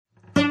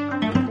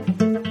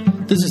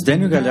This is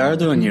Daniel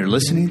Gallardo, and you're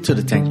listening to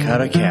the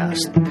Tenkara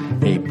Cast,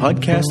 a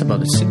podcast about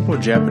the simple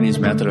Japanese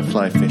method of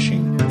fly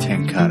fishing,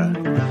 Tenkara.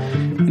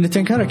 In the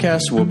Tenkara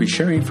Cast, we'll be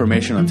sharing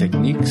information on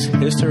techniques,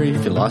 history,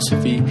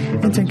 philosophy,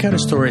 and Tenkara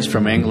stories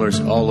from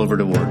anglers all over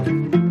the world.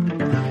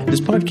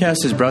 This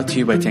podcast is brought to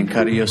you by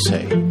Tenkara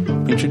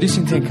Yosei,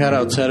 introducing Tenkara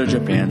outside of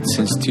Japan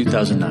since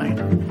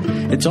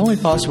 2009. It's only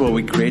possible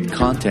we create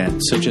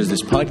content such as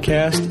this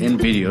podcast and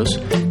videos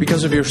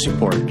because of your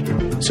support.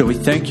 So we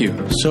thank you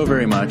so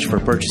very much for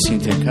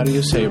purchasing Tenkara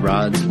Yosei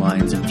rods,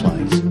 lines, and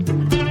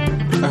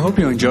flies. I hope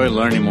you enjoy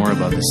learning more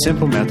about the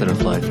simple method of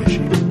fly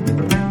fishing.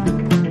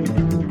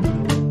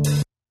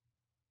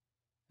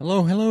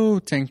 Hello,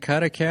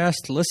 Tenkara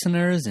Cast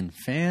listeners and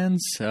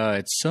fans.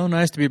 It's so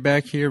nice to be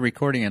back here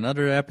recording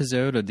another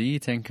episode of the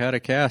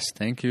Tenkara Cast.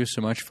 Thank you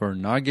so much for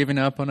not giving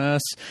up on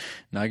us,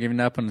 not giving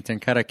up on the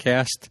Tenkara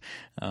Cast.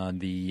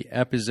 The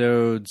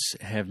episodes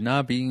have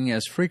not been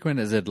as frequent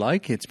as I'd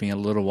like. It's been a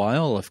little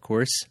while, of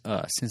course,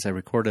 since I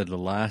recorded the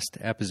last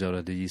episode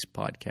of this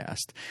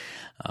podcast.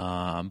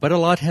 But a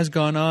lot has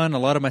gone on. A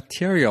lot of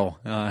material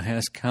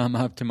has come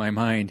up to my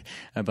mind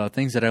about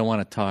things that I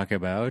want to talk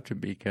about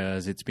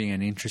because it's been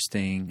an interesting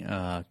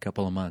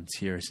couple of months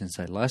here since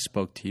I last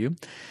spoke to you.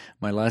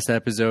 My last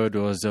episode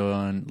was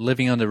on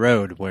living on the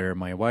road, where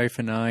my wife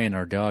and I and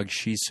our dog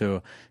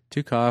Shiso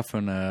took off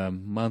on a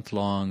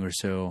month-long or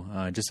so,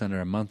 just under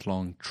a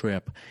month-long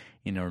trip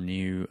in our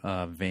new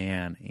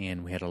van,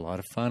 and we had a lot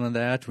of fun on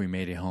that. We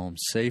made it home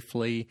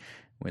safely.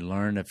 We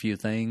learned a few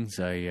things.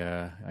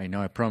 I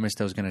know I promised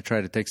I was going to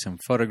try to take some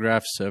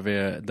photographs of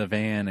the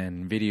van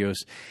and videos,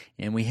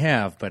 and we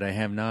have, but I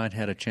have not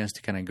had a chance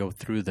to kind of go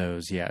through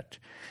those yet.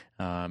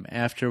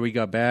 After we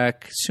got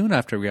back, soon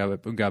after we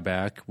got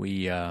back,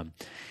 we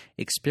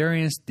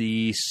experienced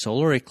the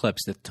solar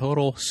eclipse, the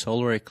total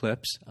solar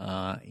eclipse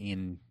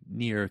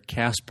near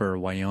Casper,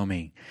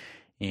 Wyoming.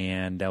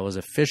 And that was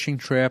a fishing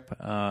trip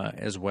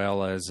as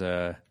well as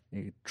a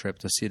trip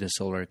to see the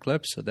solar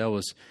eclipse. So that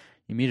was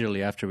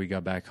immediately after we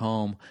got back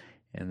home.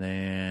 And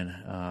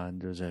then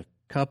there was a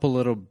couple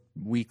little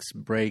weeks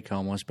break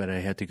almost, but I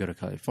had to go to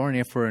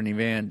California for an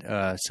event,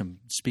 some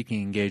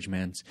speaking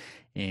engagements,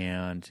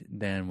 and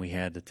then we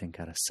had the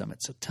Tenkara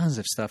Summit. So tons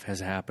of stuff has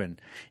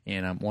happened,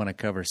 and I want to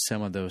cover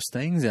some of those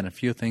things and a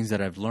few things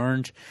that I've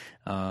learned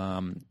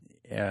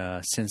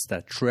since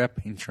that trip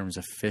in terms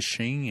of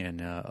fishing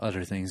and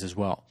other things as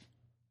well.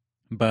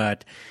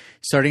 But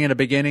starting at the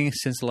beginning,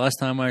 since the last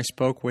time I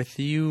spoke with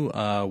you,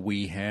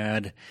 we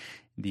had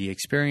the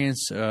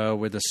experience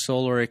with the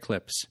solar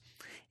eclipse.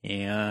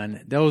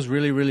 And that was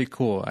really, really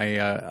cool.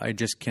 I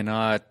just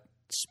cannot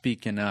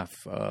speak enough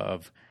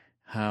of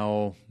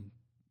how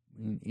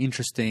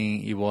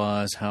interesting it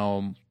was,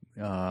 how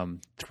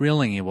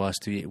thrilling it was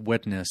to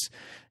witness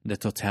the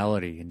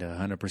totality, the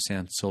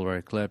 100% solar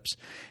eclipse.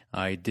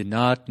 I did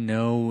not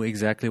know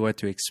exactly what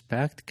to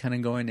expect kind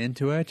of going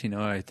into it. You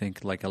know, I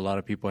think like a lot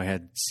of people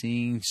had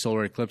seen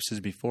solar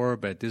eclipses before,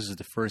 but this is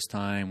the first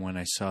time when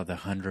I saw the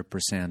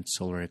 100%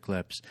 solar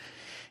eclipse.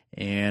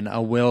 And I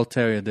will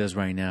tell you this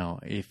right now,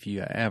 if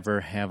you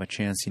ever have a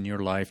chance in your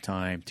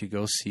lifetime to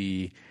go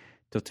see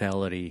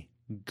totality,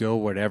 go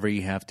wherever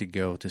you have to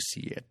go to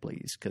see it,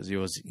 please, because it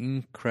was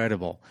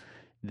incredible.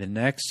 The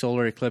next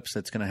solar eclipse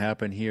that's going to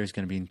happen here is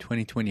going to be in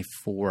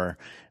 2024,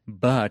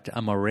 but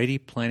I'm already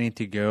planning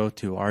to go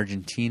to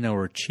Argentina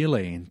or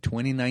Chile in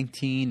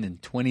 2019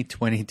 and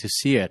 2020 to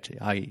see it.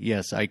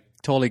 I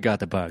totally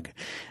got the bug.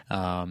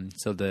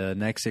 So the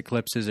next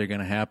eclipses are going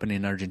to happen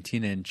in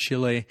Argentina and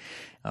Chile,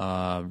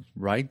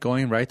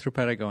 going right through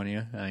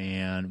Patagonia,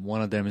 and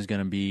one of them is going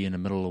to be in the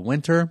middle of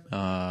winter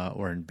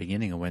or in the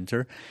beginning of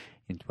winter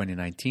in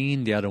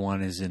 2019. The other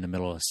one is in the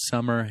middle of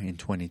summer in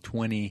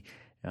 2020.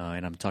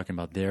 And I'm talking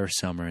about their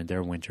summer and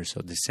their winter.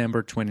 So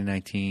December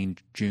 2019,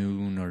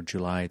 June or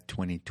July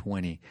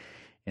 2020.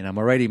 And I'm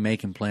already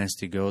making plans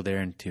to go there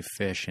and to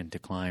fish and to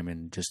climb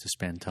and just to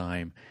spend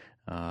time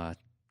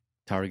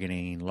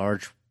targeting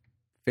large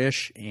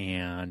fish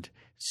and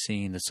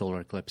seeing the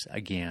solar eclipse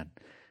again.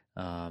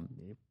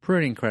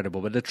 Pretty incredible.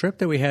 But the trip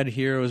that we had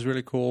here was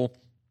really cool.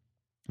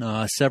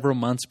 Several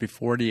months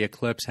before the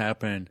eclipse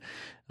happened,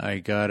 I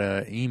got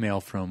an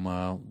email from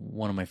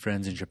one of my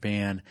friends in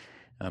Japan,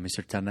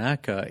 Mr.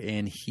 Tanaka,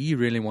 and he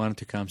really wanted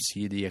to come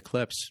see the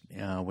eclipse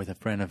with a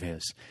friend of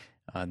his.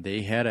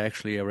 They had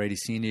actually already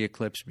seen the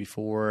eclipse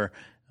before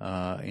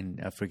in,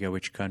 I forget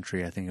which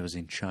country. I think it was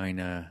in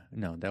China.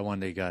 No, that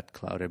one they got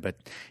clouded. But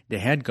they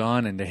had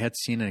gone and they had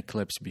seen an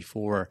eclipse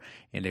before,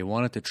 and they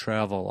wanted to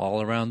travel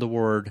all around the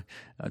world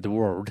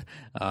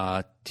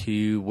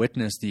to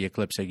witness the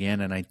eclipse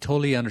again, and I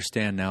totally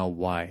understand now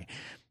why.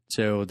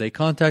 So they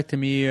contacted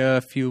me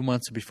a few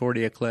months before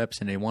the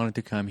eclipse, and they wanted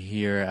to come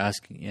here,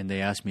 and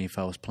they asked me if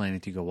I was planning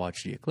to go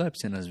watch the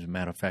eclipse, and as a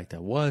matter of fact, I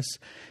was.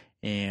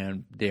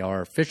 And they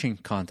are fishing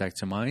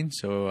contacts of mine,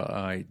 so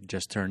it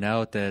just turned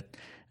out that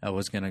I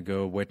was going to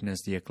go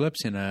witness the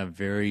eclipse in a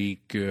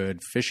very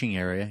good fishing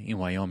area in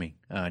Wyoming,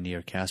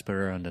 near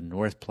Casper on the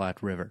North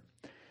Platte River.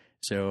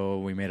 So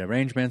we made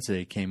arrangements.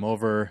 They came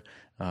over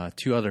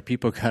 2 other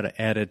people got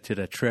added to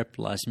the trip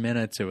last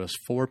minute. So it was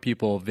 4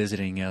 people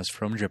visiting us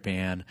from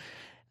Japan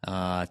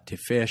to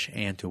fish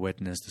and to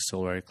witness the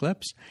solar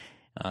eclipse.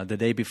 The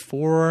day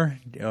before,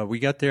 we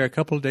got there a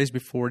couple of days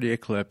before the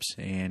eclipse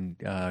and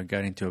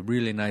got into a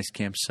really nice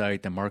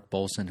campsite that Mark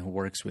Bolson, who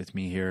works with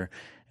me here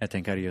at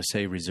Tenkara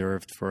Yosei,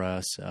 reserved for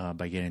us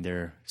by getting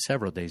there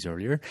several days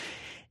earlier.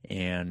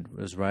 And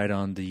it was right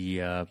on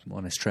a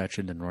stretch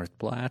in the North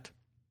Platte.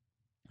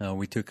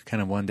 We took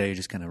kind of one day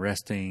just kind of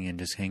resting and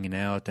just hanging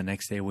out. The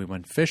next day we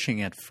went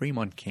fishing at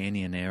Fremont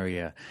Canyon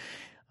area.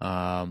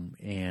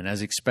 And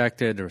as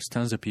expected, there was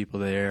tons of people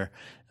there.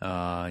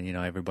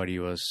 Everybody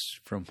was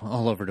from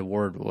all over the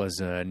world was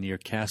near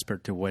Casper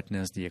to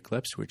witness the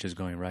eclipse, which is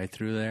going right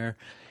through there.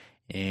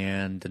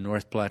 And the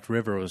North Platte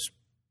River was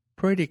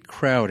pretty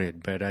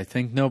crowded, but I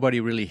think nobody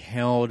really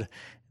held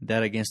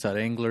that against our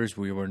anglers.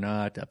 We were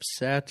not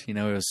upset. It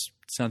was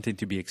something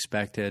to be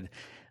expected.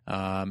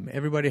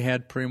 Everybody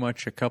had pretty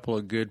much a couple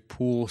of good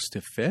pools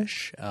to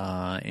fish,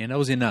 and that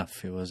was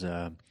enough. It was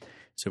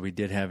so we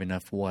did have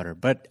enough water.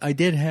 But I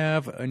did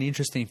have an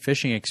interesting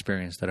fishing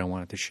experience that I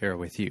wanted to share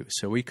with you.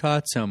 So we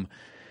caught some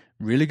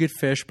really good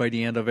fish by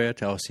the end of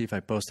it. I'll see if I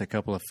post a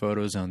couple of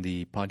photos on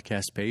the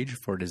podcast page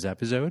for this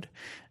episode.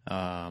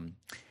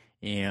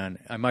 And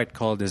I might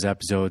call this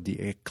episode the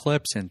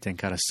Eclipse and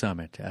Tenkara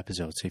Summit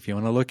episode. So if you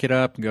want to look it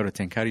up, go to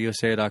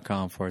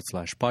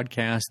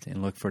tenkarayosei.com/podcast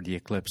and look for the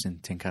Eclipse and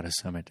Tenkara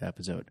Summit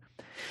episode.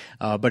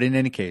 But in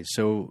any case,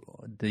 so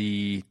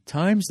the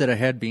times that I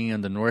had being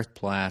on the North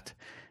Platte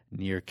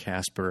near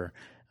Casper,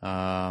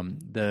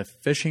 the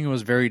fishing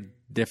was very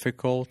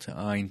difficult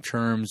in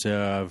terms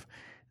of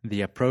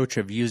the approach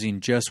of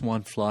using just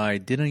one fly.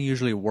 Didn't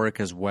usually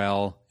work as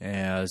well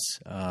as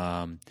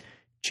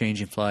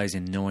changing flies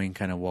and knowing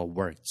kind of what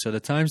worked. So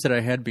the times that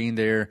I had been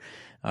there,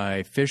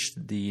 I fished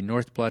the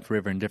North Platte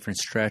River in different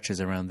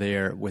stretches around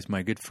there with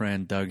my good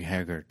friend Doug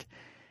Haggart.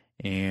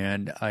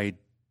 And I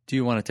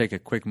do want to take a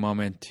quick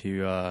moment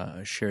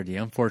to share the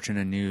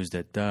unfortunate news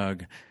that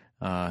Doug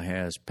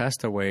has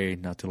passed away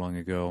not too long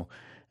ago.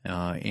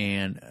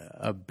 And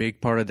a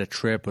big part of the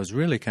trip was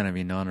really kind of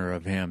in honor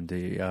of him.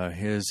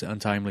 His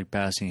untimely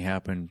passing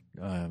happened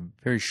a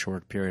very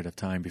short period of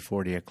time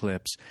before the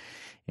eclipse.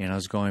 And I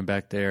was going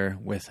back there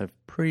with a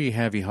pretty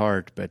heavy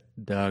heart, but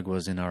Doug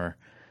was in our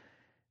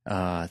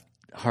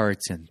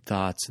hearts and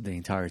thoughts the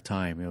entire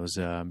time. It was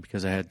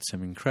because I had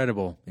some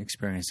incredible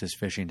experiences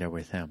fishing there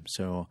with him.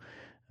 So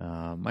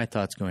my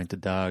thoughts going to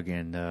Doug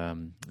and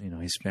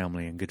his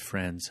family and good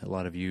friends. A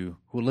lot of you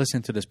who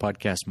listen to this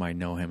podcast might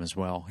know him as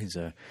well. He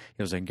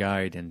was a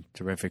guide and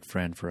terrific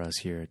friend for us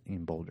here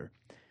in Boulder.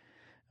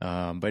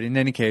 But in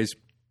any case,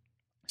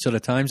 so the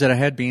times that I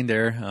had been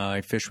there, I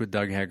fished with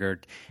Doug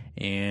Haggart,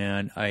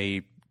 and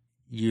I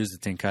used the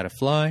Tenkara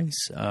flies,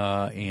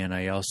 and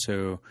I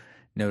also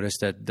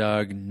noticed that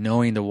Doug,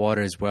 knowing the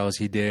water as well as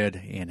he did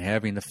and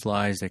having the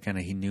flies that kind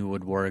of he knew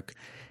would work,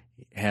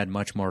 had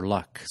much more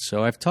luck.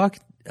 So I've talked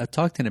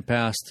in the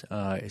past,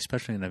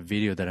 especially in a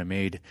video that I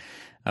made,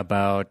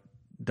 about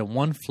the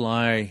one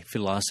fly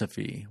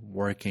philosophy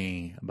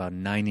working about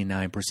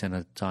 99%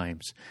 of the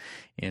times.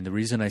 And the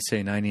reason I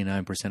say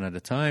 99% of the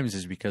times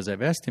is because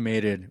I've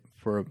estimated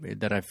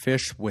that I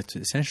fished with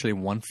essentially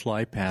one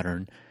fly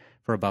pattern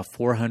for about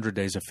 400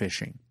 days of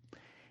fishing.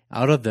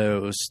 Out of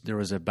those, there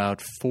was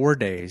about 4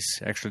 days,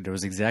 actually there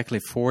was exactly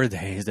 4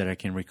 days that I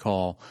can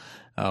recall,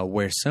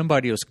 where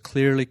somebody was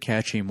clearly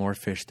catching more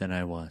fish than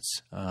I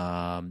was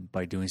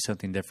by doing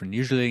something different,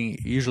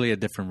 usually a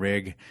different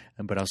rig,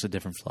 but also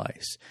different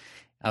flies.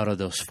 Out of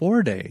those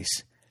 4 days,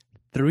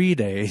 3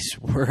 days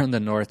were on the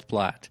North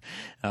Platte.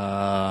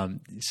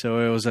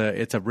 So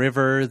it's a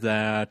river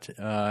that,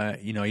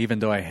 even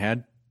though I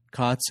had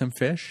caught some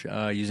fish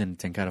using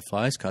Tenkara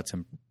flies, caught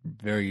some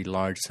very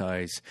large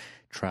size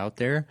trout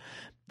there.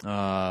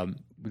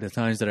 The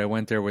times that I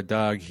went there with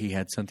Doug, he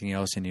had something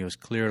else and he was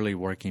clearly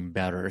working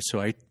better.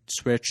 So I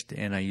switched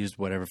and I used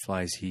whatever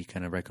flies he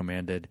kind of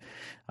recommended.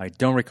 I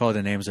don't recall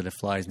the names of the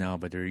flies now,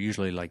 but they're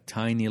usually like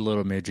tiny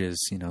little midges,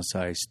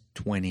 size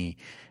 20.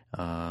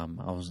 I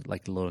was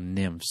like little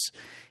nymphs.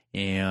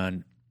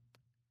 And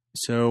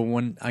so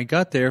when I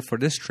got there for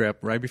this trip,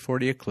 right before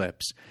the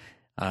eclipse,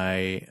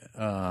 I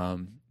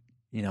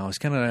was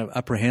kind of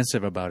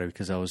apprehensive about it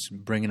because I was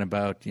bringing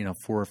about,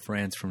 4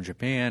 friends from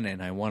Japan,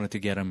 and I wanted to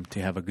get them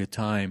to have a good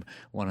time,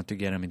 wanted to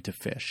get them into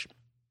fish.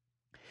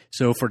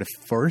 So for the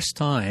first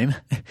time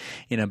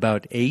in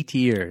about 8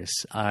 years,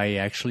 I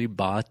actually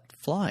bought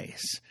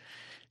flies.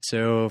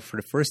 So for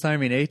the first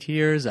time in 8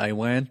 years, I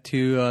went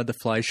to the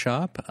fly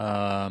shop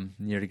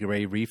near the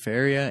Gray Reef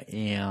area,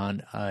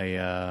 and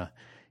I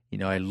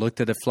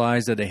looked at the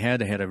flies that they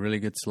had. They had a really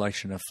good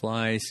selection of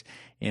flies,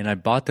 and I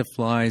bought the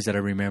flies that I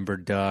remember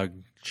Doug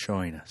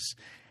showing us.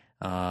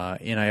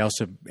 And I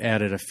also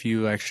added a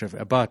few extra,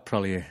 about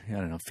probably,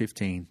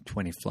 15,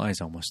 20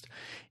 flies almost.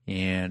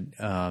 And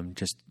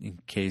just in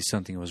case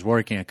something was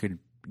working, I could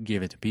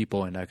give it to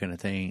people and that kind of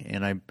thing.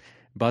 And I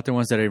Bought the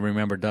ones that I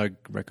remember Doug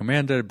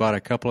recommended. Bought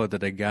a couple that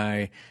the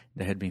guy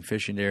that had been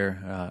fishing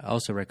there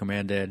also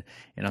recommended.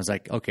 And I was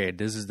like, okay,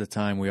 this is the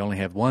time. We only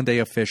have 1 day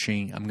of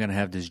fishing. I'm going to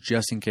have this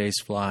just in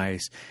case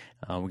flies.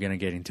 We're going to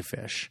get into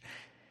fish.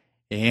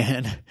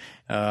 And,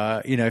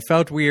 it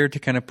felt weird to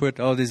kind of put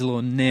all these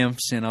little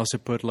nymphs and also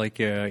put like,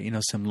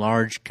 some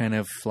large kind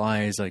of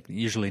flies, like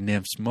usually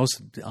nymphs.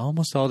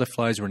 Almost all the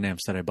flies were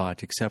nymphs that I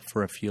bought, except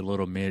for a few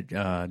little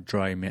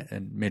dry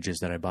midges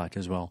that I bought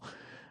as well.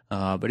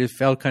 But it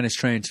felt kind of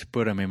strange to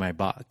put them in my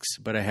box.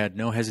 But I had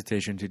no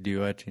hesitation to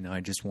do it. I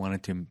just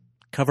wanted to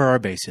cover our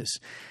bases.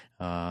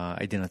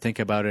 I didn't think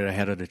about it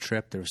ahead of the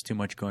trip. There was too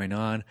much going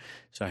on,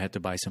 so I had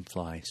to buy some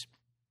flies.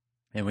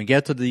 And we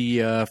get to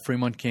the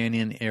Fremont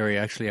Canyon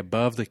area, actually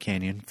above the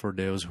canyon, for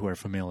those who are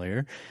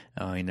familiar,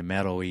 in the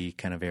meadowy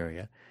kind of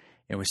area.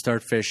 And we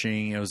start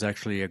fishing. It was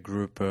actually a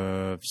group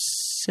of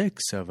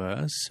 6 of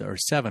us, or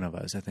 7 of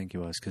us, I think it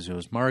was, because it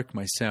was Mark,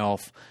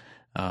 myself,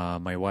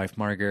 my wife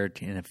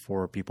Margaret, and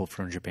 4 people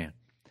from Japan.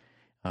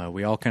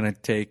 We all kind of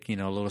take, a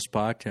little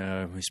spot.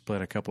 We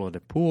split a couple of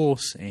the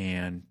pools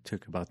and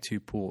took about 3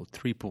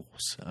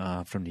 pools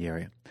from the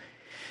area.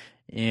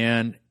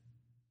 And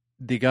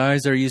the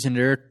guys are using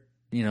their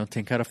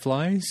tenkara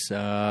flies.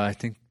 I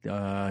think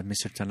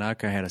Mr.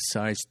 Tanaka had a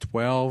size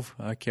 12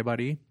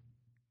 kebari.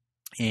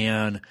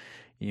 And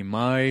in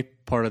my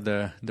part of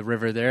the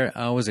river there,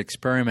 I was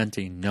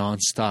experimenting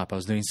nonstop. I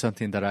was doing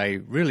something that I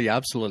really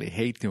absolutely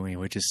hate doing,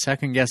 which is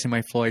second-guessing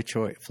my fly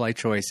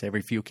choice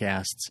every few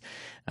casts,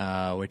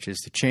 which is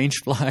to change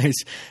flies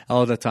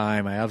all the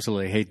time. I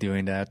absolutely hate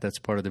doing that. That's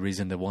part of the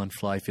reason the one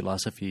fly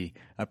philosophy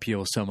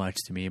appeals so much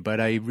to me.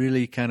 But I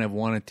really kind of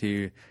wanted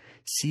to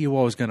see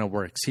what was going to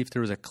work, see if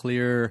there was a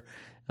clear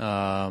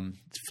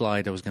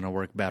fly that was going to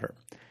work better.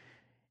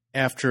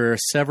 After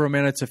several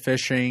minutes of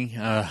fishing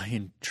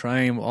and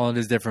trying all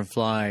these different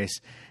flies,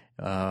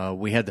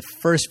 we had the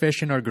first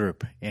fish in our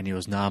group, and it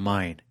was not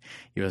mine.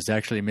 It was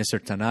actually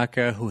Mr.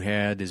 Tanaka, who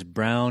had this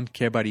brown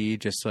kebari,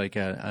 just like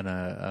an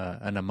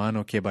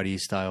Amano kebari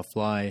style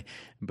fly,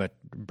 but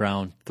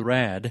brown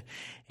thread.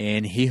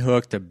 And he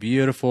hooked a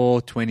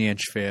beautiful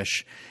 20-inch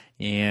fish.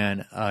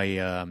 And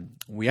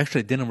we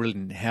actually didn't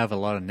really have a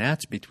lot of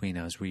nets between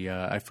us.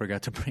 I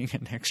forgot to bring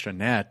an extra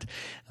net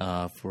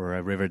for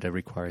a river that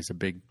requires a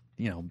big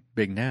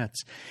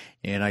nets.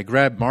 And I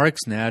grabbed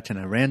Mark's net and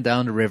I ran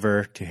down the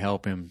river to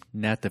help him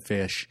net the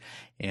fish.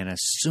 And as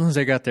soon as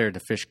I got there, the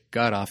fish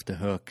got off the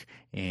hook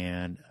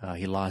and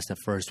he lost the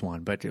first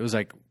one. But it was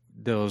like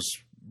those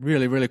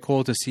really, really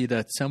cool to see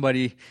that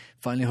somebody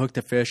finally hooked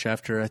a fish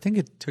after, I think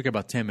it took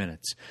about 10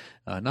 minutes.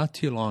 Not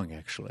too long,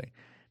 actually.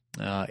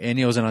 And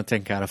he was on a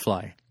tenkara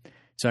fly.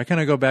 So I kind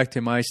of go back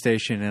to my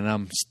station, and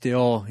I'm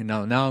still,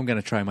 now I'm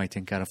going to try my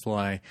tenkara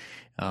fly,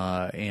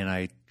 and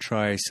I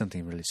try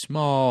something really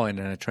small, and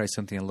then I try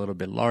something a little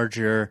bit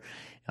larger,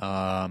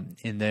 and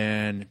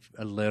then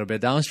a little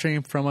bit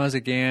downstream from us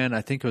again,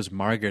 I think it was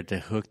Margaret that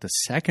hooked the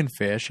second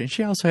fish, and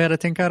she also had a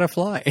tenkara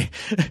fly.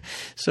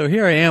 So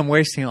here I am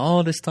wasting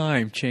all this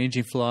time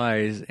changing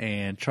flies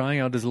and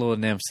trying out these little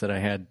nymphs that I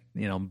had,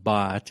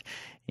 bought,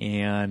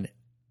 and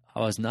I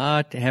was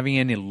not having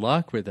any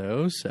luck with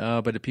those,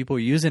 but the people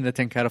using the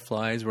tenkara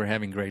flies were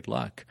having great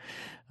luck.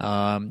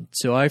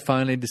 So I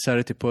finally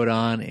decided to put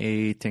on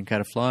a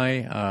tenkara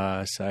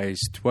fly, size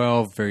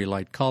 12, very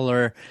light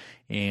color,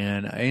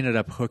 and I ended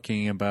up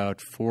hooking about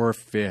 4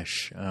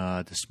 fish.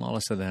 The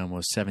smallest of them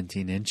was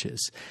 17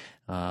 inches.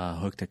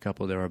 Hooked a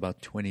couple that were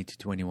about 20 to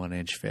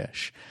 21-inch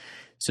fish.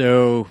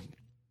 So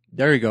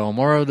there you go.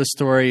 Moral of the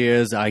story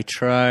is I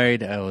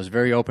was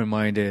very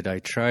open-minded. I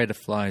tried the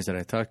flies that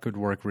I thought could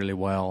work really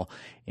well.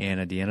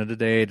 And at the end of the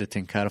day, the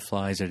tenkara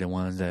flies are the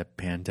ones that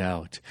panned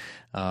out.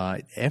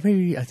 I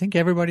think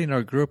everybody in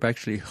our group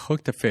actually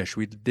hooked a fish.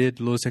 We did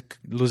lose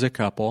a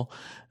couple.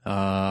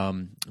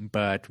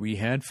 But we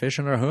had fish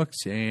on our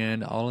hooks,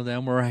 and all of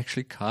them were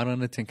actually caught on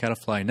the tenkara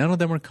fly. None of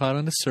them were caught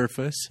on the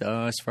surface,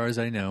 as far as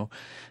I know.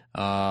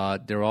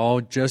 They're all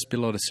just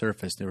below the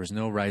surface. There was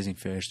no rising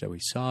fish that we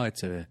saw.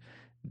 It's a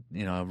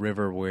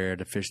river where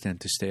the fish tend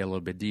to stay a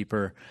little bit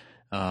deeper.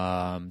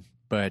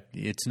 But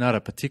it's not a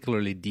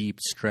particularly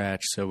deep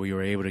stretch, so we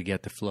were able to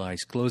get the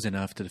flies close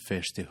enough to the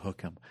fish to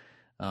hook them.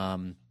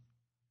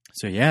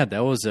 So yeah,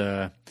 that was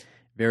a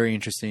very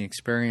interesting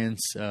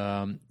experience.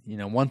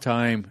 One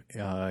time,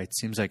 it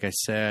seems like I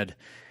said,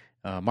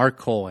 Mark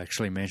Cole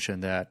actually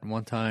mentioned that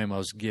one time I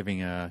was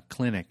giving a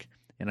clinic,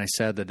 and I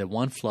said that the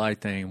one fly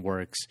thing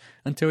works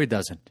until it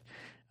doesn't.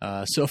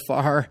 So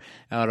far,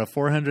 out of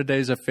 400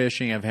 days of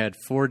fishing, I've had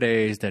 4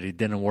 days that it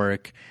didn't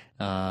work.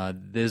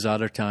 This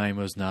other time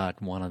was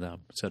not one of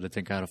them. So the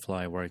tenkara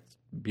fly worked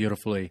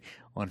beautifully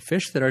on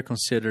fish that are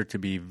considered to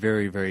be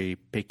very, very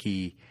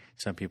picky.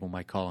 Some people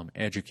might call them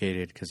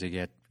educated because they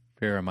get a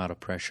fair amount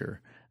of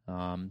pressure.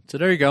 So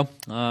there you go.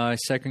 I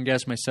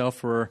second-guessed myself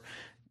for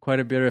quite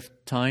a bit of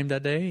time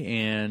that day,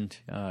 and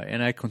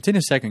I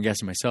continued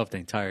second-guessing myself the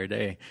entire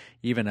day,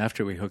 even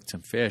after we hooked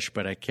some fish,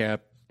 but I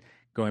kept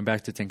going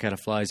back to tenkara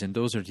flies, and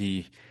those are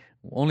the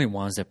only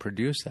ones that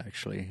produced,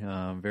 actually.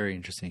 Very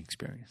interesting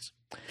experience.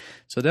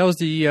 So that was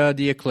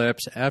the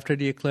Eclipse. After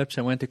the Eclipse,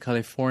 I went to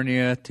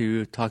California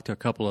to talk to a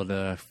couple of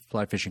the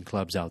fly fishing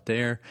clubs out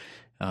there.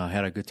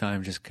 Had a good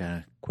time, just kind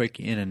of quick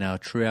in and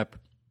out trip.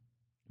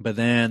 But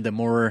then the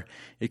more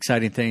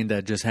exciting thing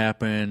that just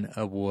happened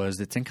was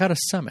the Tenkara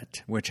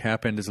Summit, which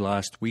happened this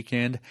last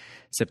weekend,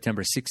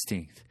 September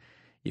 16th.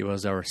 It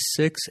was our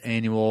 6th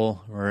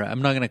annual, or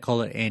I'm not going to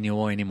call it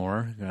annual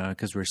anymore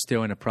because we're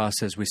still in the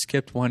process. We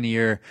skipped 1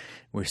 year.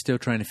 We're still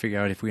trying to figure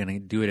out if we're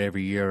going to do it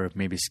every year or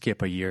maybe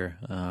skip a year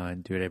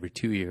and do it every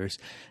 2 years.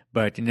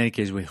 But in any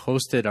case, we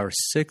hosted our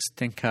 6th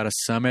Tenkara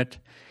Summit,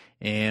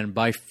 and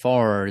by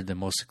far the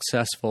most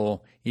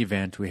successful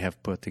event we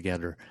have put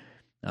together.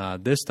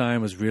 This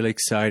time was really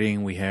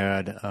exciting. We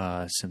had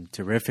some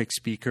terrific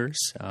speakers.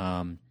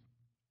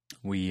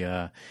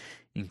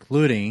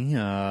 Including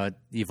Yvon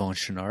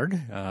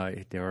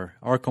Chouinard. They're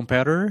our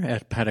competitor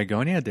at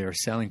Patagonia. They're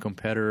selling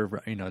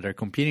they're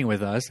competing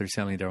with us. They're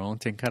selling their own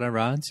Tenkara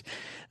rods.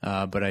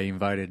 But I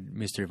invited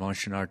Mr. Yvon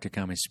Chouinard to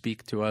come and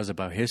speak to us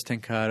about his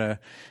Tenkara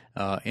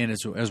and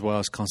as well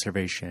as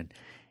conservation.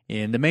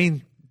 And the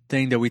main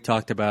thing that we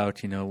talked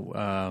about,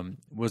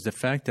 was the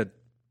fact that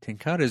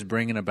Tenkara is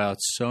bringing about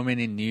so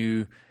many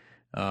new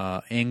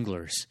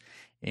anglers.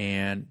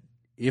 And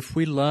if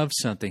we love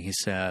something, he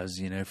says,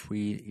 if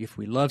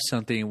we love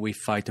something, we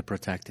fight to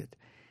protect it.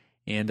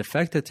 And the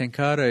fact that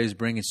Tenkara is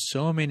bringing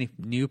so many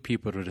new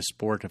people to the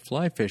sport of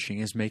fly fishing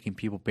is making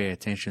people pay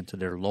attention to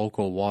their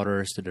local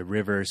waters, to the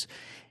rivers,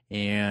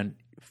 and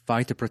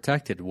fight to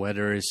protect it,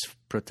 whether it's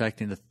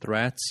protecting the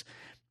threats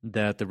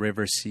that the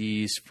river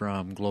sees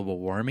from global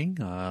warming.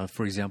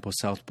 For example,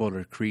 South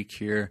Boulder Creek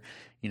here,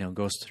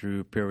 goes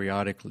through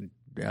periodic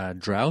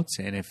droughts,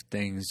 and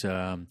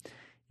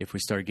if we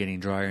start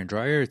getting drier and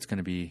drier, it's going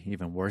to be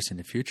even worse in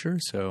the future.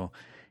 So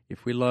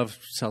if we love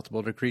South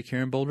Boulder Creek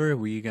here in Boulder,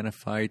 we're going to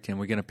fight, and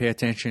we're going to pay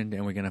attention,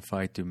 and we're going to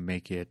fight to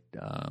make it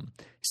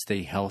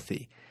stay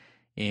healthy.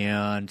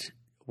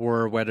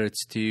 Or whether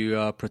it's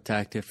to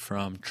protect it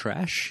from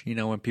trash,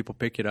 when people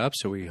pick it up.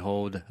 So we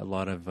hold a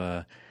lot of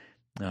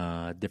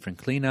different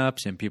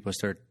cleanups, and people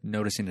start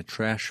noticing the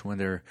trash when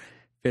they're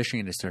fishing,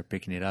 and they start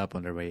picking it up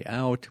on their way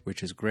out,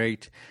 which is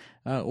great.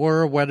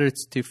 Or whether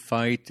it's to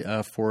fight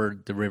for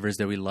the rivers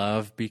that we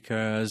love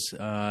because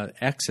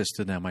access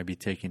to them might be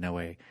taken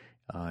away.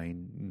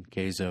 In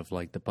case of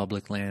like the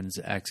public lands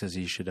access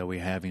issue that we're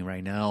having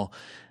right now,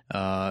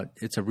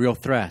 it's a real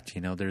threat.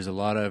 There's a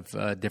lot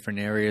of different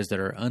areas that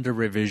are under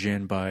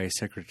revision by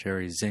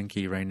Secretary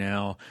Zinke right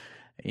now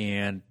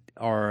and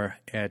are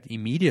at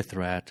immediate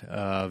threat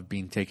of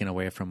being taken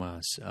away from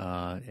us,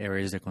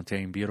 areas that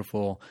contain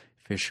beautiful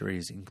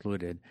fisheries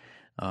included.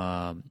 So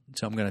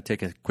I'm going to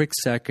take a quick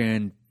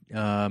second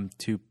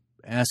to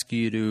ask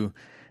you to,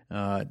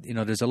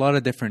 there's a lot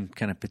of different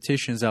kind of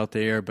petitions out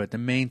there, but the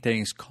main thing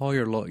is call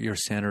your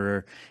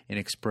senator and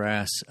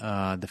express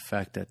the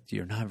fact that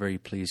you're not very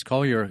pleased.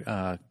 Call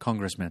your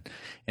congressman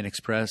and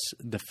express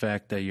the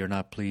fact that you're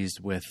not pleased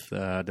with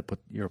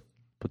your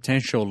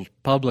potential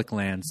public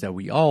lands that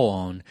we all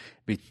own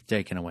be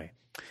taken away.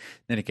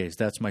 In any case,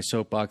 that's my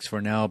soapbox for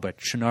now, but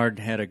Chouinard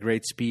had a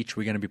great speech.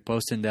 We're going to be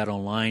posting that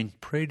online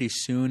pretty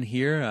soon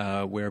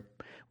here, where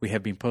we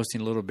have been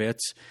posting little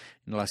bits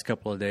in the last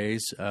couple of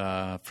days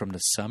from the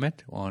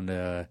summit on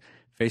the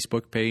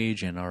Facebook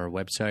page and our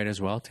website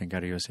as well,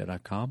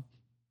 tenkarausa.com.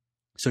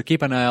 So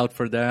keep an eye out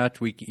for that.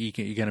 You're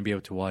going to be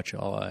able to watch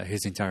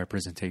his entire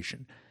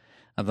presentation.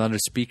 Another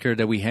speaker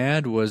that we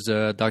had was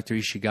Dr.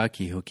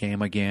 Ishigaki, who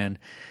came again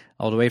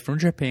all the way from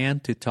Japan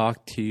to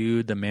talk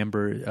to the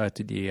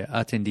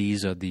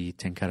attendees of the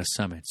Tenkara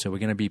Summit. So we're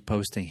going to be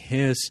posting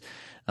his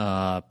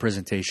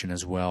presentation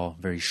as well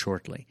very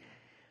shortly.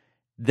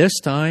 This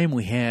time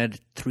we had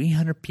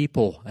 300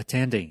 people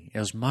attending. It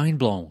was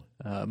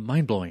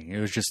mind-blowing. It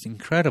was just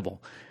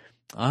incredible.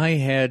 I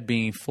had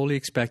been fully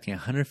expecting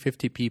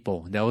 150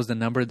 people. That was the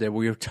number that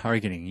we were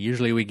targeting.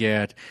 Usually we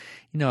get,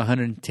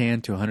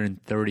 110 to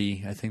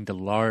 130. I think the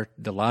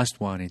last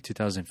one in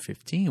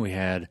 2015 we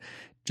had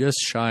just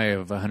shy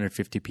of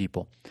 150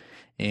 people.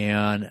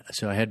 And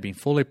so I had been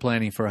fully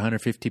planning for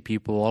 150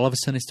 people. All of a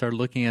sudden I started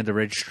looking at the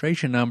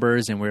registration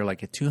numbers, and we were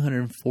like at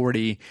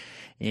 240,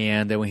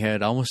 and then we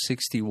had almost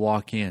 60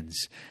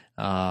 walk-ins.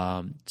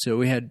 So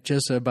we had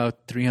just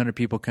about 300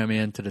 people come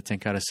in to the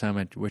Tenkara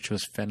Summit, which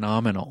was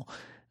phenomenal.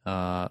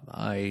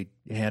 I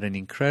had an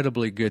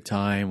incredibly good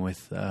time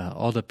with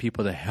all the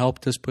people that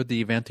helped us put the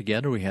event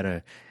together. We had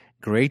a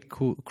great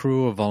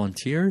crew of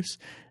volunteers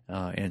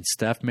and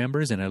staff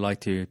members, and I'd like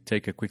to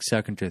take a quick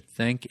second to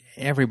thank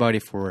everybody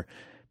for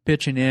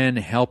pitching in,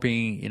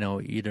 helping,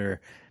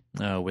 either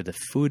with the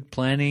food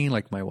planning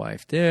like my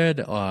wife did,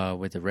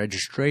 with the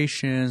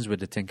registrations, with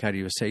the Tenkara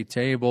USA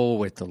table,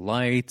 with the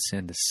lights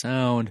and the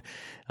sound.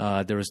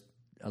 There was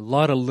a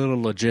lot of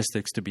little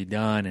logistics to be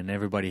done, and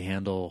everybody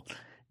handled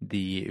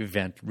the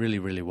event really,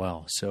 really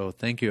well. So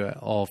thank you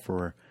all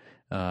for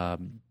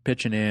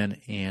pitching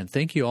in, and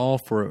thank you all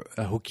for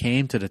who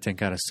came to the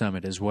Tenkara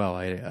Summit as well.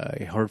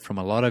 I heard from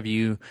a lot of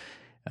you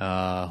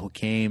who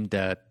came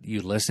that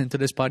you listened to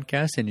this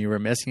podcast and you were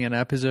missing an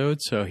episode.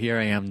 So here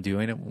I am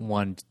doing it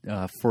one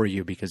for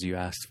you because you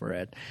asked for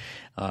it.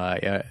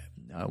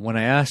 When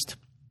I asked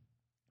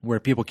where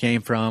people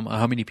came from,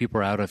 how many people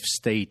are out of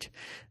state,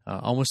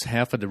 almost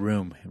half of the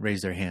room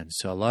raised their hands.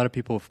 So a lot of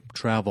people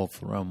travel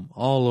from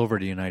all over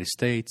the United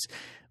States.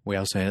 We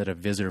also had a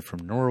visitor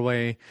from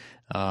Norway.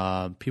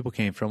 People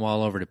came from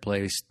all over the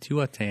place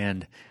to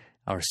attend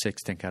our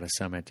 6th Tenkara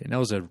Summit. And that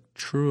was a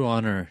true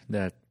honor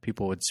that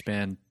people would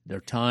spend their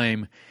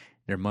time,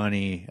 their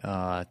money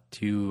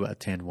to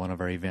attend one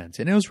of our events.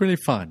 And it was really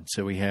fun.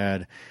 So we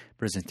had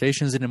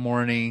presentations in the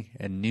morning.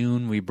 At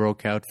noon, we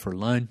broke out for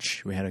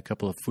lunch. We had a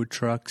couple of food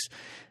trucks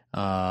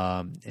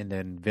and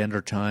then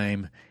vendor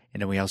time.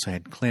 And then we also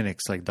had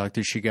clinics like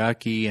Dr.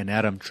 Shigaki and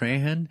Adam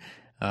Trahan.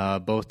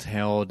 Both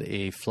held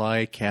a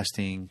fly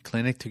casting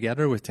clinic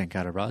together with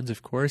Tenkara rods,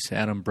 of course.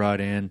 Adam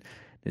brought in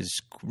this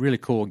really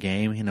cool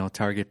game,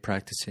 target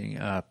practice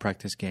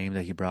game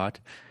that he brought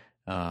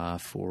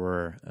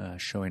for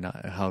showing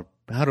how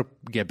to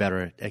get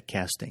better at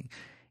casting.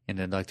 And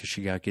then Dr.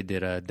 Shigaki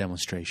did a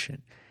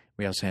demonstration.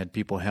 We also had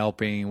people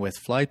helping with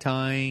fly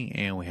tying,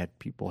 and we had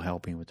people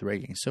helping with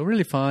rigging. So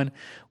really fun.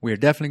 We're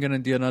definitely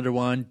going to do another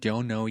one.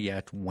 Don't know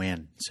yet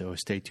when, so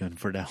stay tuned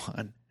for that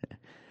one.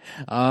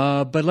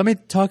 But let me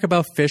talk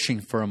about fishing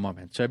for a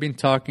moment. So I've been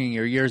talking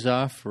your ears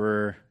off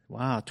for,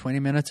 20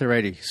 minutes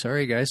already.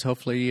 Sorry, guys.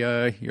 Hopefully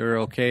you're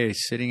okay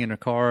sitting in a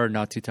car,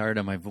 not too tired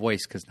of my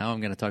voice, because now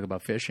I'm going to talk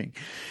about fishing.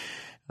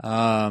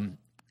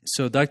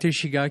 So Dr.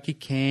 Shigaki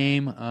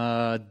came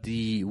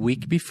the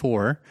week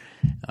before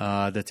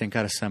the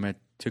Tenkara Summit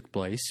took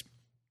place.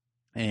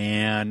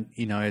 And,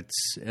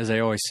 it's, as I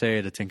always say,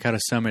 the Tenkara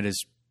Summit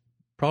is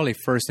probably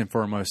first and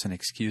foremost an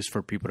excuse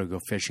for people to go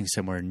fishing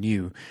somewhere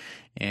new.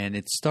 And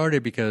it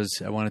started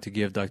because I wanted to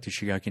give Dr.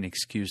 Shigaki an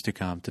excuse to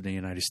come to the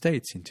United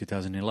States in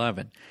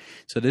 2011.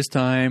 So this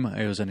time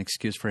it was an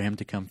excuse for him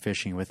to come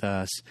fishing with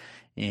us.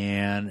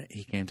 And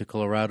he came to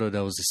Colorado.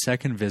 That was the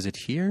second visit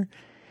here.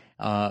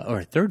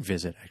 Or third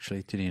visit,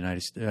 actually,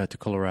 to to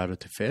Colorado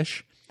to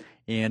fish.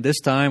 And this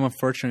time,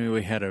 unfortunately,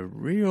 we had a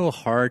real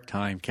hard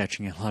time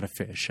catching a lot of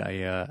fish.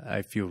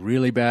 I feel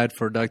really bad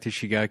for Dr.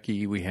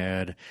 Shigaki. We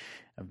had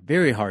a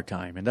very hard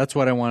time, and that's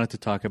what I wanted to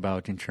talk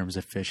about in terms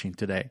of fishing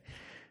today.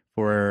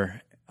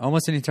 For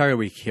almost an entire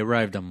week, he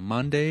arrived on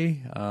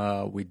Monday.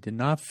 We did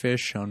not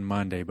fish on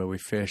Monday, but we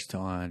fished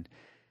on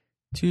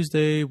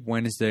Tuesday,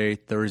 Wednesday,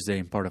 Thursday,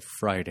 and part of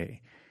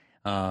Friday.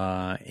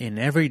 And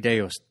every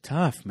day was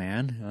tough,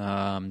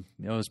 man.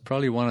 It was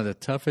probably one of the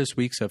toughest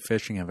weeks of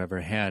fishing I've ever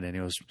had.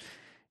 And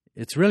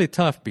it's really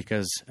tough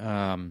because,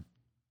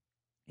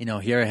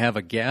 here I have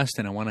a guest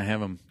and I want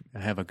to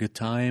have a good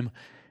time,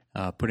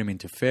 put him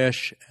into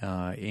fish,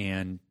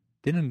 and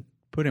didn't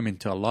put him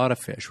into a lot of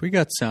fish. We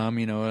got some,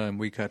 and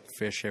we cut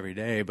fish every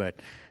day,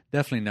 but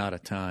definitely not a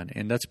ton.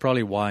 And that's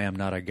probably why I'm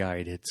not a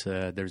guide. It's,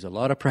 there's a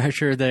lot of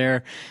pressure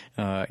there.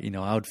 I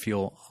would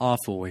feel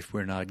awful if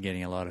we're not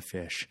getting a lot of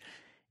fish.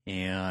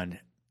 And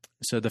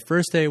so the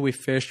first day we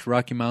fished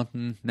Rocky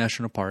Mountain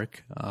National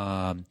Park,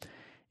 and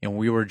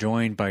we were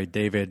joined by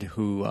David,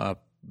 who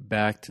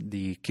backed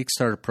the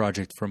Kickstarter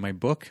project for my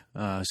book.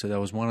 So that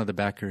was one of the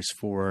backers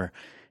for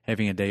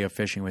having a day of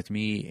fishing with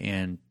me.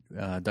 And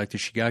Dr.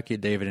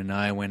 Shigaki, David, and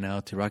I went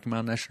out to Rocky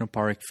Mountain National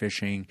Park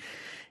fishing.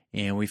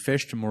 And we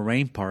fished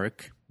Moraine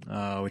Park,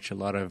 which a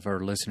lot of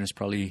our listeners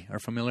probably are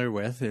familiar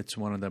with. It's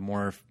one of the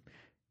more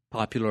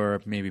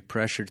popular, maybe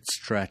pressured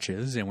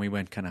stretches, and we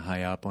went kind of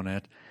high up on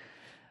it.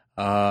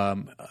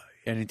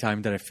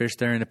 Anytime that I fished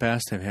there in the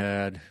past, I've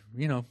had,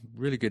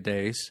 really good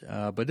days.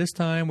 But this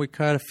time we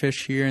caught a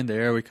fish here and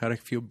there. We caught a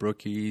few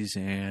brookies,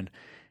 and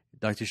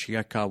Dr.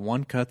 Shigaki caught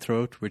one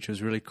cutthroat, which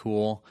was really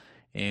cool,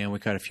 and we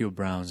caught a few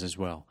browns as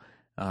well.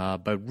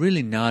 But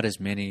really not as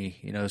many.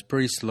 It was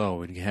pretty slow.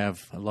 We'd have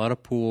a lot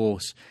of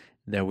pools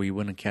that we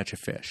wouldn't catch a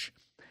fish.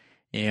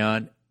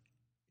 And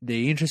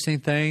the interesting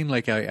thing,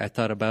 I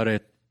thought about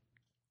it,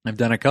 I've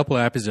done a couple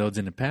of episodes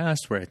in the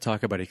past where I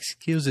talk about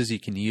excuses you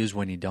can use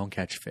when you don't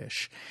catch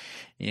fish.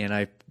 And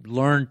I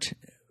learned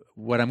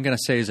what I'm going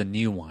to say is a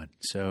new one.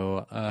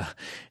 So,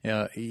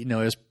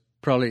 it's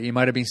probably, it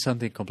might have been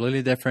something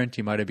completely different.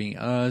 It might have been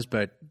us,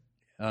 but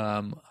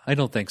I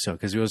don't think so,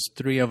 because it was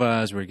three of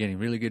us. We were getting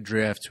really good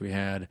drifts. We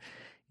had,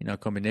 a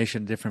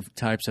combination of different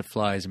types of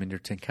flies. I mean, they're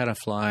Tenkara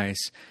flies,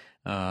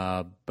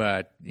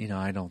 but,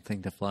 I don't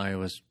think the fly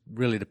was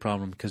really the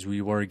problem because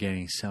we were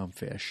getting some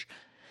fish.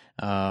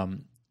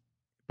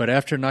 But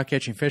after not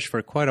catching fish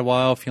for quite a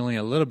while, feeling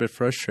a little bit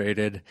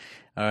frustrated,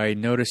 I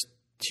noticed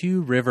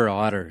two river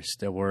otters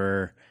that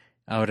were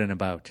out and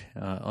about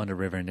on the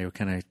river, and they would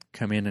kind of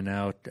come in and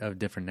out of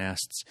different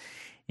nests.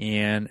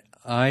 And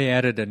I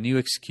added a new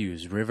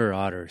excuse, river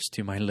otters,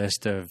 to my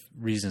list of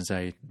reasons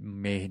I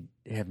may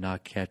have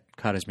not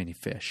caught as many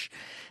fish.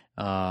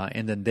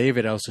 And then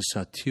David also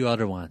saw two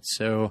other ones.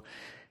 So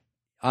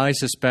I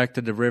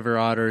suspected the river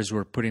otters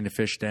were putting the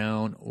fish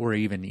down or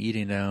even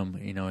eating them,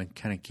 and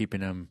kind of keeping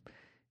them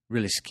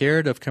really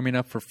scared of coming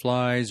up for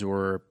flies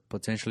or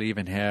potentially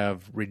even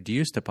have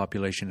reduced the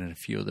population in a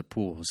few of the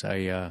pools.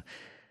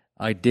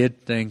 I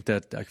did think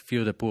that a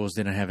few of the pools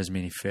didn't have as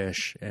many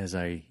fish as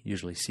I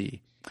usually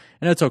see.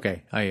 And that's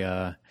okay.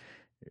 The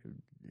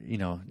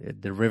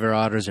river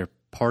otters are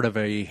part of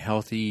a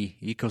healthy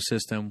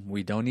ecosystem.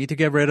 We don't need to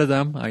get rid of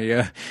them.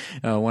 I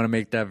want to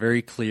make that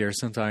very clear.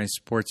 Sometimes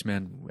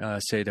sportsmen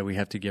say that we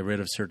have to get rid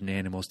of certain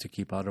animals to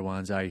keep other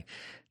ones. I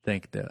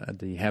think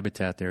the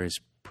habitat there is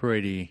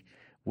pretty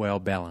well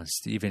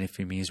balanced, even if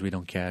it means we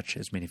don't catch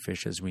as many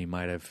fish as we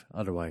might have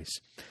otherwise.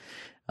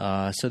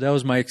 So that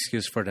was my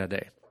excuse for that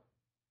day.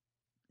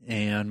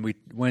 And we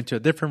went to a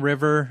different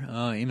river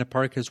in the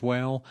park as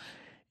well.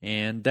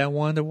 And that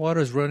one, the water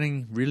is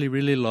running really,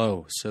 really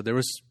low. So there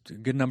was a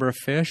good number of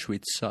fish.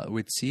 We'd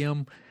see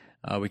them.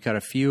 We caught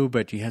a few,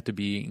 but you had to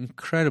be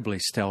incredibly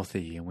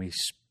stealthy. And we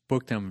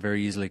spooked them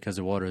very easily because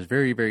the water is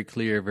very, very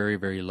clear, very,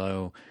 very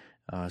low.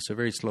 So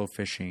very slow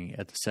fishing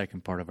at the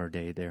second part of our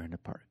day there in the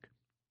park.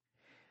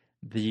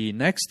 The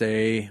next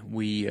day,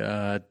 we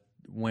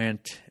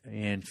went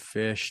and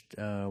fished.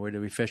 Where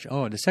did we fish?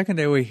 Oh, the second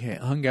day we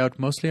hung out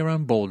mostly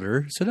around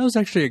Boulder. So that was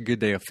actually a good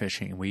day of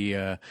fishing. We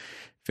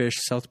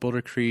fished South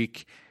Boulder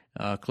Creek,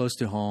 close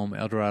to home,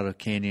 El Dorado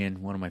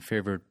Canyon, one of my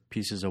favorite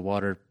pieces of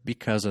water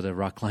because of the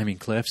rock climbing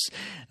cliffs.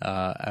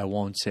 I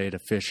won't say the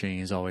fishing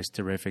is always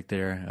terrific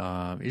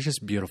there. It's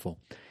just beautiful.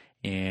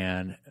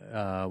 And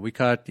we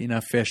caught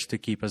enough fish to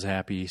keep us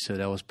happy, so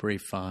that was pretty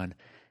fun.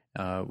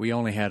 We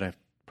only had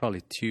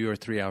probably 2 or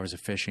 3 hours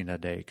of fishing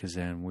that day because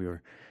then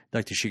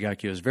Dr.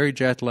 Shigaki was very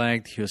jet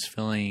lagged. He was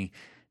feeling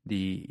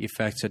the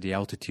effects of the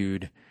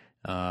altitude.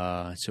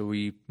 So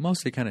we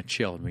mostly kind of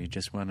chilled. We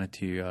just wanted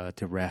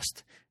to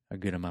rest a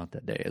good amount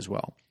that day as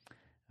well.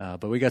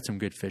 But we got some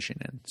good fishing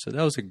in. So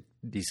that was a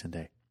decent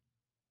day.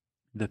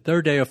 The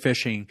third day of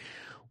fishing,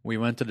 we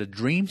went to the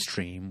Dream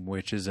Stream,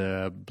 which is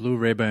a blue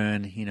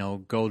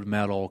ribbon, gold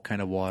medal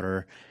kind of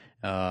water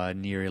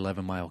near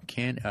 11 Mile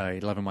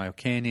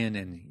Canyon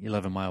and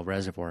 11 Mile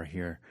Reservoir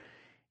here.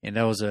 And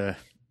that was a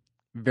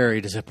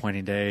very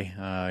disappointing day.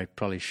 I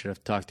probably should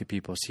have talked to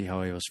people, see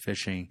how he was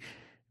fishing.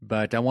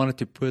 But I wanted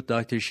to put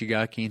Dr.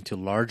 Shigaki into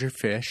larger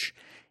fish,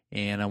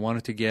 and I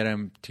wanted to get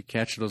him to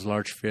catch those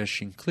large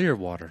fish in clear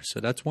water. So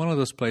that's one of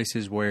those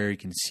places where you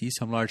can see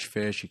some large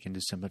fish, you can do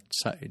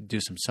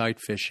some sight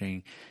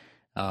fishing,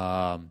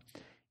 and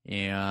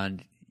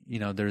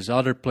there's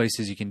other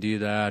places you can do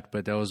that,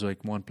 but that was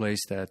like one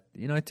place that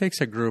it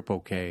takes a group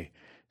okay.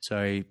 So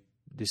I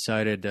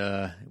decided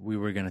we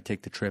were going to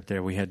take the trip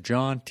there. We had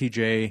John,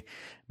 TJ,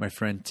 my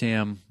friend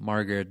Tim,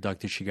 Margaret,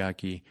 Dr.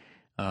 Shigaki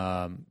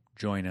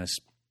join us.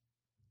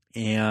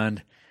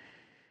 And,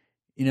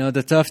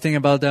 the tough thing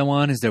about that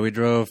one is that we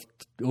drove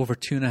over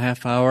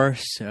 2.5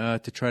 hours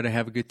to try to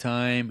have a good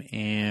time.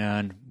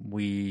 And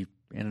we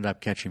ended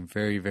up catching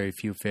very, very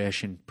few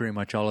fish. And pretty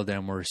much all of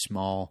them were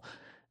small.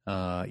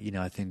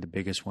 I think the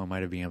biggest one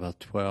might have been about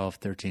 12,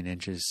 13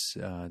 inches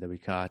that we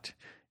caught,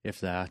 if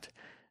that.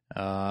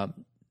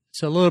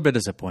 So a little bit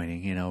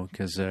disappointing,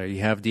 because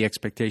you have the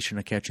expectation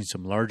of catching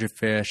some larger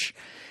fish.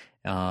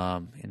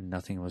 And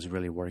nothing was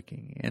really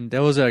working. And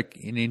that was an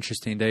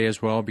interesting day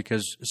as well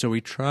because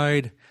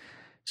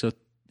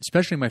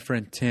especially my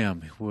friend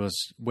Tim, who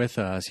was with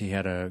us, he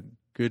had a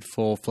good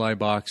full fly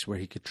box where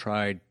he could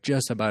try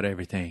just about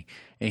everything,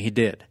 and he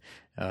did.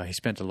 He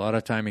spent a lot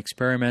of time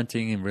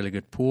experimenting in really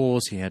good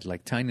pools. He had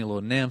like tiny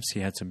little nymphs.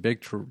 He had some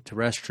big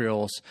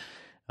terrestrials.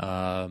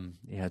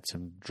 He had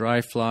some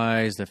dry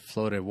flies that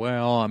floated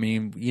well. I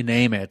mean, you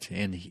name it,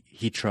 and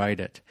he tried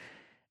it.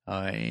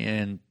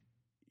 And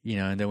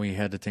then we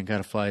had the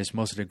tenkara flies.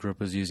 Most of the group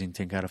was using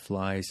tenkara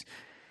flies.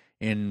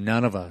 And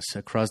none of us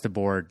across the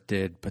board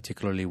did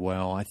particularly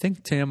well. I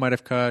think Tim might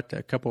have caught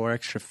a couple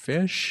extra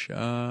fish,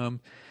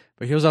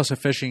 but he was also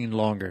fishing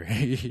longer.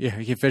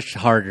 He fished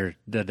harder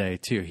that day,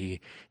 too.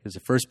 He was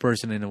the first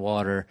person in the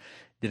water,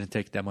 didn't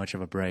take that much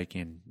of a break,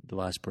 and the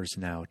last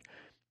person out.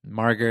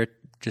 Margaret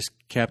just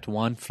kept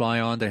one fly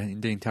on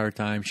the entire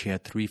time. She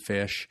had 3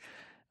 fish.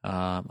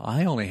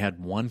 I only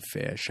had 1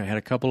 fish. I had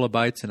a couple of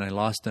bites, and I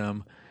lost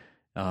them.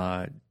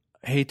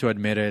 Hate to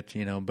admit it,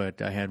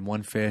 but I had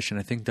 1 fish, and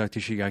I think Dr.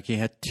 Shigaki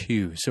had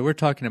 2. So we're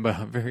talking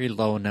about very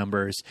low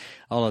numbers,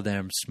 all of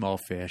them small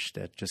fish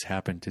that just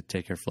happened to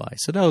take her fly.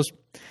 So that was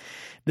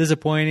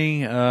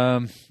disappointing.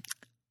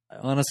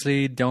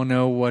 Honestly, don't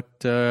know what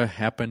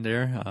happened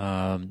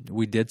there.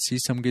 We did see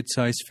some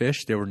good-sized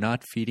fish. They were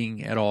not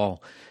feeding at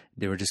all.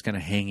 They were just kind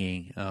of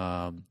hanging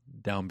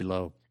down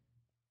below.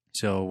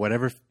 So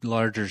whatever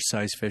larger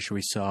size fish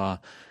we saw,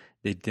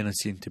 they didn't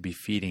seem to be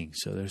feeding.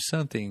 So there's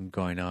something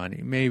going on.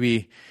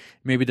 Maybe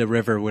the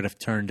river would have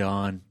turned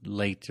on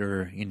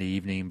later in the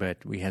evening,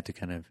 but we had to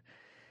kind of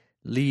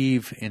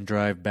leave and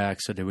drive back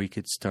so that we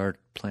could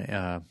start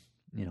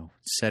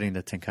setting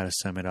the Tenkara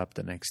Summit up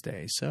the next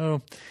day.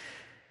 So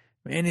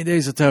many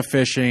days of tough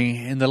fishing.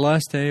 And the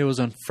last day was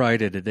on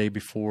Friday, the day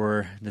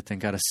before the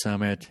Tenkara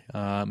Summit.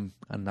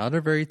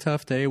 Another very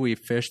tough day. We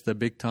fished the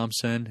Big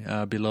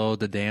Thompson below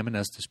the dam in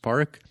Estes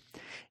Park.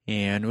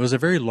 And it was a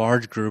very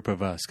large group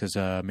of us because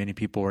many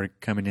people were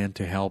coming in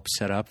to help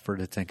set up for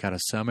the Tenkara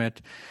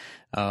Summit.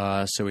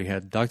 So we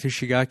had Dr.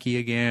 Shigaki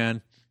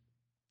again.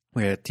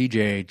 We had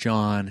TJ,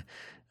 John.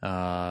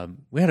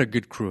 We had a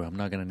good crew. I'm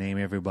not going to name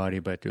everybody,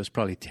 but it was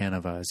probably 10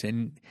 of us.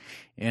 And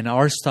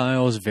our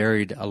styles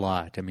varied a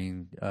lot. I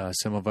mean,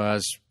 some of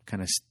us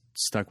kind of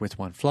stuck with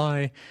one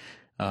fly.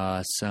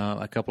 A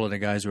couple of the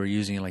guys were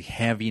using like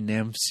heavy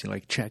nymphs,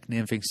 like Czech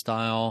nymphing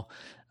style.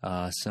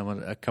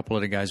 A couple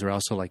of the guys were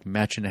also like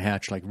matching the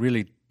hatch, like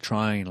really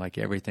trying like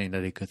everything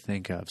that they could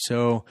think of.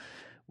 So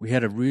we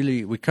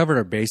covered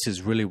our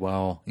bases really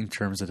well in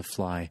terms of the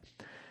fly.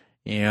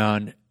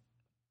 And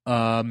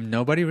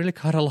nobody really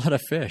caught a lot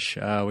of fish.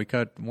 We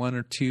caught one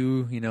or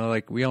two,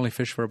 like we only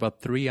fished for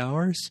about 3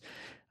 hours.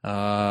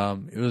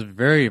 It was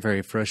very,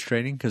 very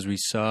frustrating because we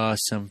saw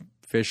some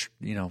fish,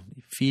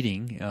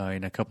 feeding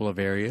in a couple of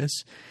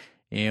areas.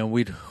 And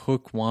we'd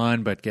hook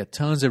one, but get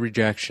tons of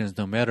rejections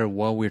no matter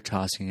what we're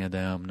tossing at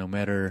them, no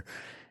matter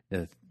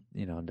the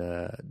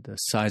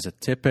size of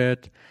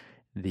tippet,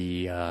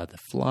 the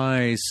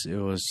flies. It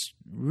was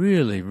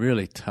really,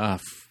 really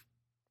tough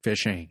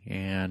fishing.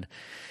 And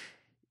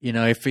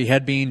if it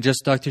had been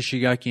just Dr.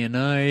 Shigaki and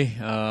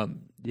I,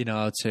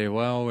 I'd say,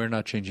 well, we're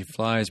not changing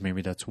flies.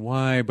 Maybe that's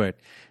why. But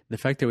the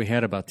fact that we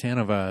had about 10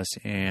 of us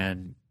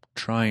and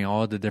trying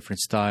all the different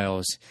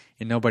styles,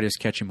 and nobody was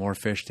catching more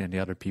fish than the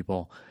other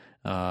people,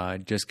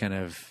 just kind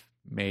of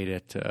made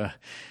it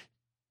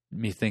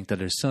me think that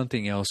there's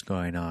something else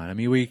going on. I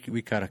mean,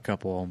 we caught a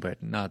couple,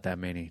 but not that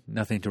many.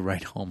 Nothing to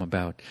write home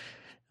about.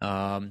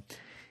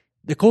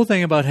 The cool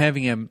thing about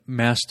having a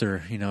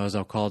master, as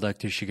I'll call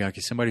Dr.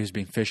 Shigaki, somebody who's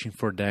been fishing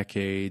for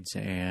decades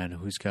and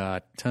who's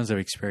got tons of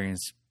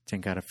experience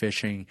tenkara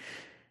fishing.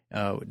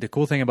 The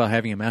cool thing about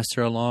having a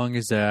master along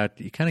is that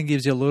it kind of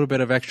gives you a little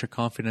bit of extra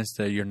confidence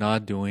that you're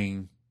not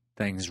doing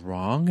things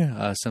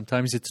wrong.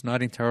 Sometimes it's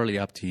not entirely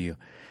up to you.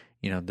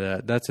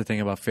 That's the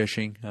thing about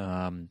fishing.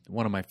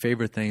 One of my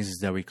favorite things is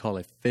that we call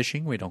it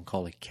fishing. We don't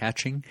call it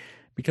catching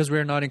because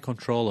we're not in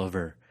control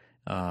over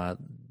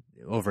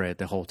it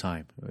the whole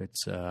time.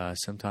 It's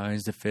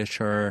sometimes the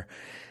fish are,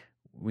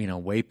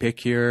 way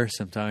pickier.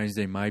 Sometimes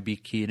they might be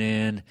keyed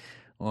in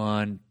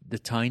on the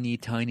tiny,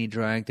 tiny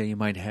drag that you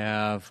might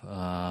have.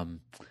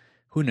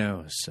 Who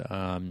knows?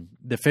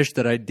 The fish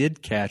that I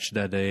did catch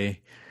that day,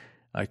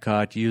 I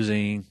caught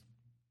using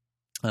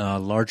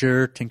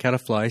larger tenkara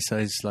fly,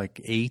 size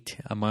like 8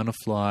 amount of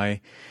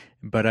fly.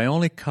 But I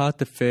only caught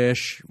the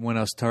fish when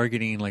I was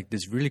targeting like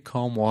this really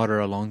calm water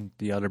along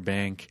the other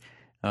bank.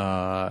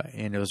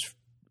 And it was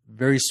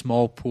very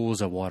small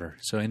pools of water.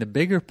 So in the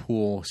bigger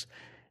pools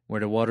where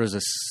the water is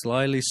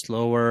slightly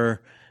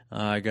slower,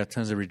 I got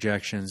tons of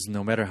rejections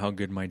no matter how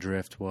good my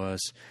drift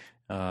was.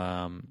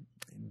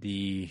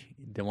 The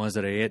ones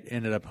that I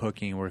ended up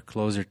hooking were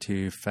closer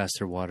to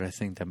faster water. I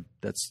think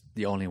that's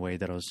the only way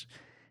that I was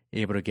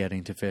able to get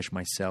into fish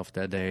myself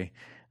that day.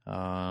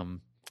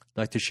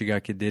 Dr.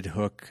 Shigaki did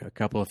hook a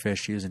couple of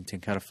fish using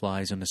tenkara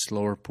flies on the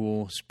slower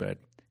pools, but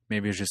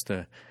maybe it was just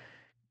a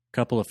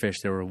couple of fish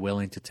that were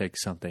willing to take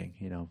something,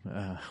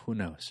 who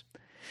knows.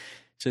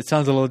 So it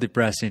sounds a little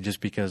depressing just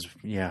because,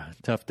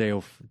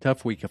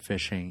 tough week of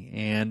fishing.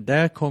 And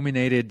that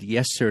culminated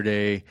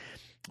yesterday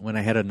when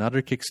I had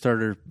another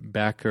Kickstarter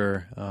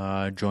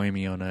backer join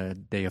me on a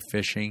day of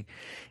fishing.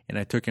 And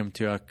I took him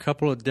to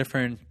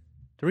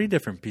three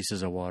different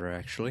pieces of water,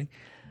 actually.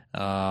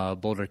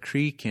 Boulder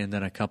Creek and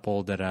then a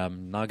couple that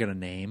I'm not going to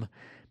name.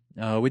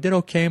 We did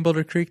okay in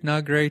Boulder Creek,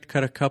 not great,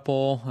 caught a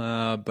couple,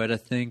 but I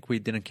think we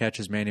didn't catch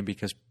as many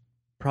because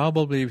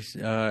probably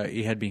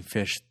it had been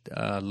fished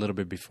a little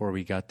bit before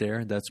we got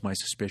there. That's my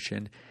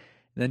suspicion.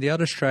 Then the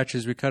other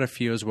stretches, we caught a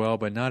few as well,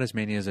 but not as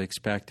many as I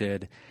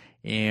expected.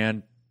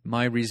 And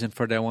my reason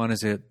for that one is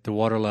that the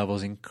water level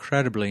is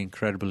incredibly,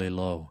 incredibly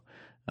low.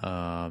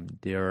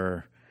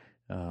 They're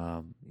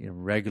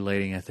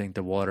regulating, I think,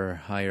 the water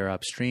higher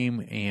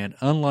upstream. And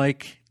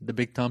unlike the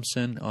Big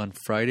Thompson on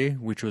Friday,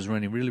 which was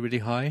running really, really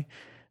high,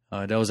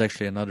 that was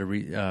actually another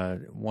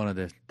one of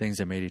the things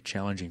that made it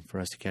challenging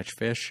for us to catch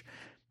fish.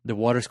 The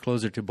waters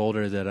closer to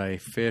Boulder that I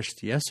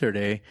fished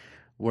yesterday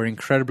were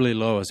incredibly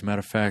low. As a matter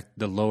of fact,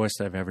 the lowest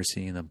I've ever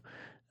seen them.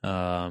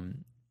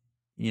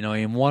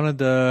 In one of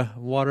the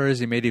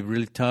waters, it made it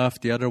really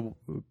tough. The other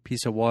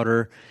piece of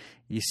water,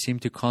 you seem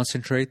to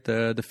concentrate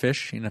the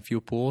fish in a few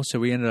pools. So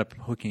we ended up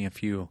hooking a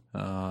few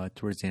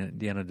towards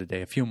the end of the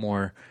day, a few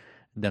more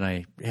than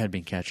I had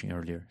been catching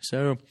earlier.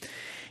 So,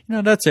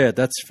 that's it.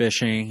 That's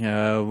fishing.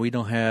 I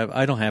don't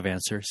have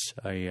answers.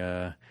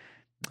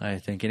 I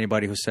think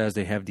anybody who says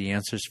they have the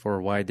answers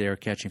for why they are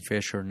catching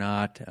fish or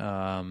not,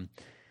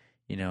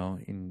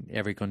 in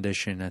every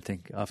condition, I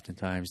think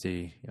oftentimes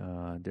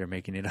they're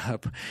making it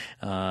up.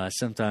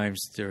 Sometimes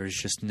there's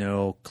just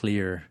no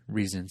clear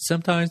reason.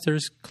 Sometimes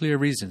there's clear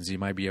reasons. It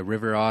might be a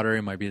river otter.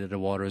 It might be that the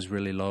water is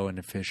really low and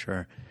the fish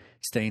are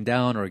staying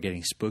down or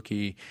getting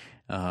spooky.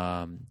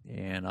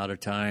 And other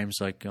times,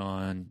 like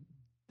on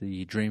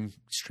the Dream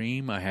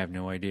Stream, I have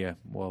no idea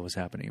what was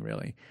happening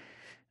really.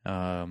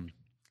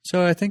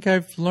 So I think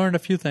I've learned a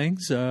few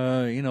things.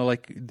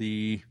 Like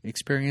the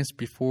experience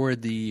before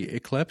the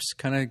eclipse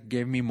kind of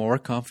gave me more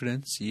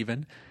confidence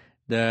even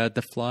that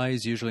the fly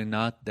is usually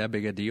not that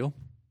big a deal.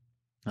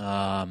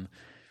 I've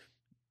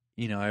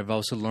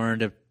also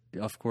learned,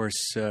 of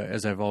course,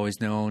 as I've always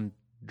known,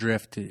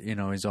 drift,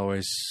 is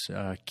always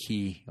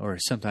key, or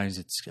sometimes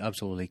it's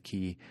absolutely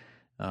key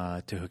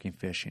to hooking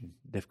fish in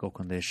difficult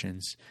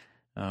conditions.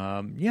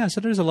 So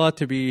there's a lot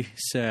to be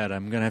said.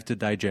 I'm going to have to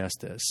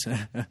digest this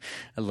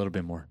a little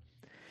bit more.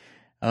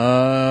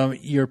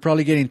 You're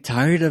probably getting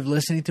tired of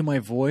listening to my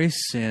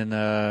voice in,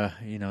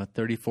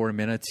 34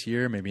 minutes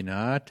here, maybe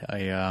not.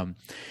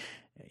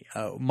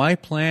 My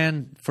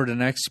plan for the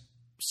next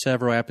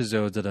several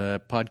episodes of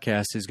the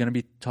podcast is going to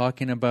be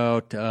talking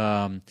about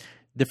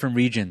different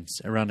regions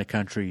around the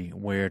country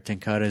where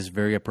Tenkara is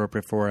very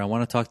appropriate for. I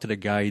want to talk to the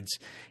guides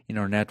in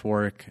our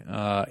network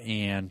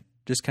and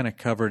just kind of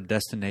cover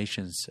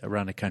destinations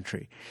around the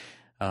country.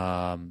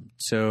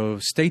 So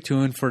stay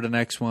tuned for the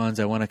next ones.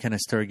 I want to kind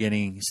of start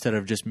getting, instead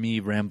of just me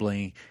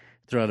rambling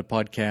throughout the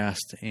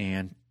podcast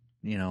and,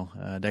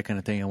 that kind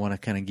of thing, I want to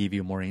kind of give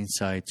you more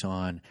insights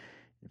on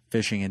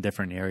fishing in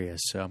different areas.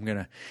 So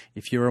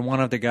if you're one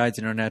of the guides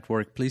in our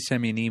network, please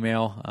send me an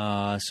email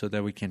so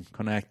that we can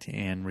connect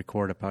and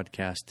record a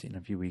podcast in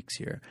a few weeks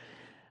here.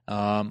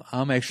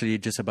 I'm actually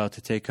just about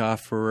to take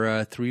off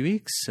for 3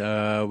 weeks.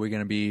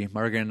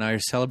 Margaret and I are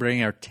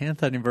celebrating our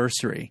 10th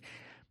anniversary,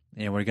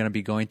 and we're going to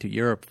be going to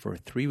Europe for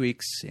 3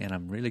 weeks, and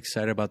I'm really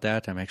excited about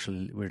that.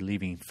 We're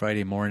leaving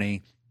Friday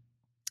morning.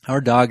 Our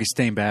dog is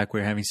staying back.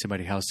 We're having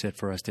somebody house sit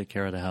for us, take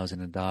care of the house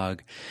and the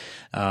dog.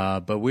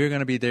 But we're going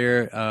to be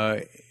there.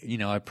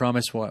 I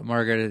promised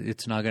Margaret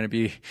it's not going to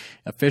be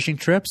a fishing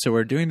trip. So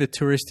we're doing the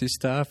touristy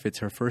stuff. It's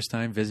her first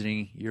time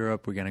visiting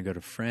Europe. We're going to go to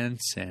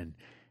France and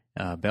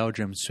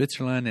Belgium,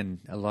 Switzerland, and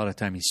a lot of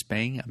time in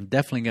Spain. I'm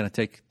definitely going to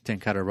take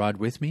Tenkara rod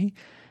with me.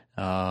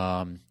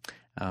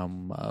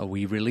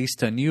 We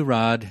released a new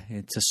rod.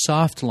 It's a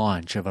soft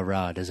launch of a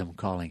rod, as I'm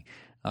calling,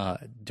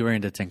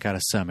 during the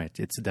Tenkara Summit.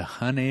 It's the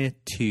Hane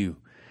 2.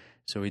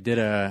 So we did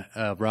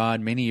a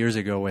rod many years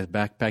ago with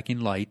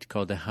Backpacking Light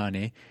called the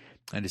Hane.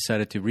 I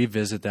decided to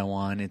revisit that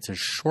one. It's a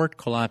short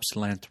collapsed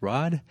length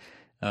rod,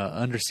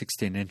 under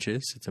 16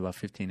 inches. It's about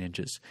 15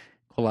 inches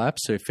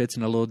collapsed. So it fits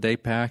in a little day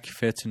pack,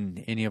 fits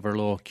in any of our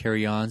little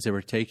carry-ons that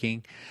we're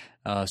taking.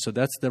 So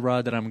that's the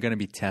rod that I'm going to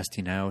be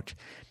testing out.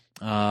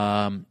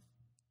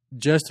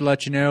 Just to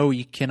let you know,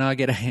 you cannot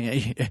get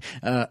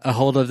a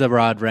hold of the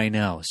rod right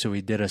now. So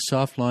we did a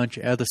soft launch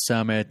at the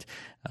summit.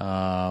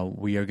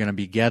 We are going to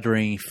be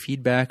gathering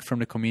feedback from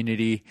the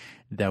community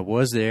that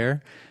was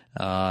there,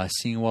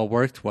 seeing what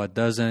worked, what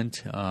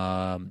doesn't,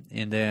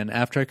 and then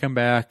after I come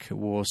back,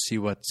 we'll see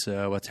what's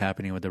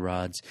happening with the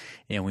rods,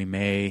 and we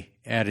may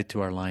add it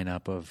to our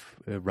lineup of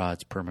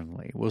rods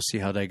permanently. We'll see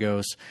how that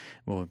goes.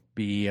 We'll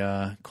be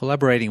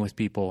collaborating with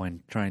people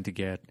and trying to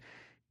get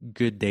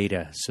good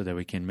data so that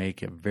we can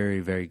make a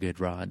very, very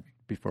good rod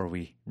before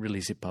we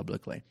release it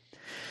publicly.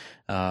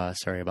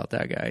 Sorry about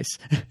that, guys.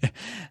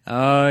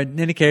 In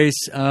any case,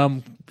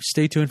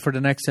 stay tuned for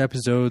the next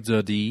episodes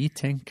of the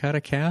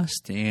Tenkara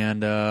Cast.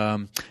 And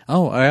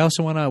I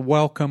also want to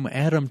welcome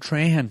Adam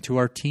Tran to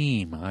our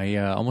team. I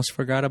almost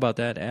forgot about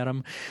that,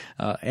 Adam.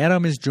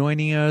 Adam is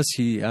joining us.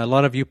 A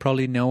lot of you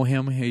probably know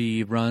him.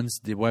 He runs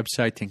the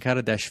website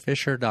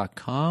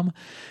tenkara-fisher.com.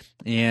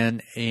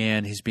 And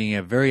he's been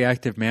a very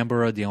active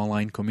member of the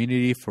online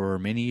community for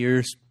many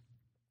years.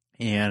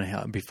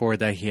 And before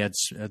that, he had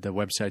the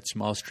website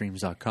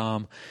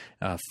smallstreams.com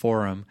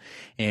forum.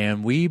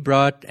 And we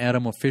brought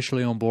Adam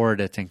officially on board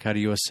at Tenkara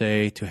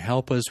USA to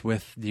help us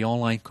with the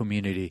online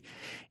community.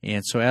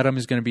 And so Adam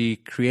is going to be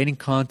creating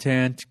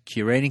content,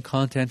 curating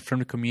content from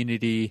the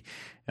community,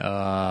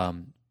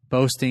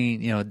 posting,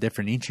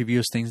 different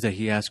interviews, things that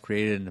he has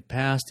created in the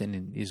past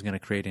and he's going to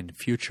create in the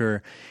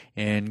future,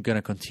 and going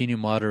to continue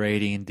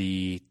moderating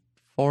the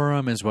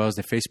forum as well as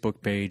the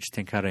Facebook page,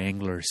 Tenkara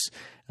Anglers,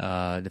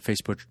 the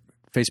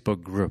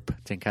Facebook group,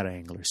 Tenkara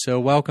Anglers. So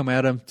welcome,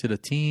 Adam, to the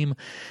team.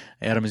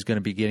 Adam is going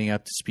to be getting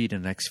up to speed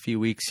in the next few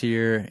weeks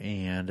here,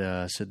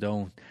 and so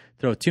don't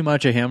throw too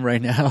much at him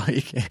right now.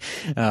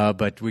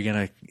 But we're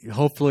going to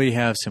hopefully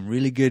have some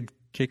really good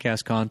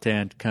kick-ass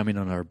content coming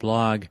on our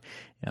blog.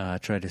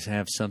 Try to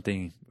have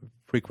something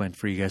frequent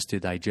for you guys to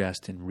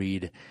digest and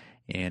read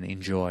and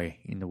enjoy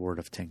in the world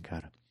of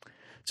Tenkara.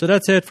 So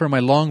that's it for my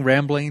long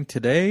rambling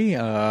today.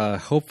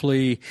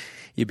 Hopefully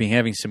you've been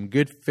having some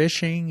good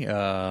fishing.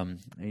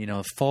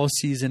 Fall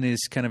season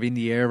is kind of in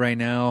the air right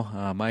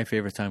now. My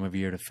favorite time of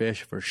year to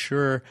fish for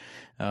sure.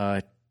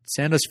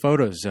 Send us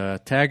photos.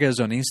 Tag us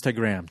on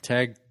Instagram.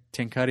 Tag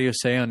Tenkara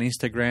USA on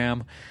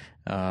Instagram.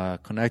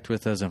 Connect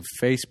with us on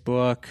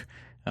Facebook.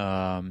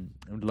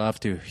 I'd love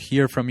to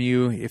hear from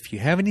you. If you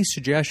have any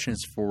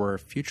suggestions for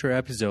future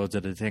episodes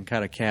of the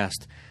Tenkara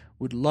Cast,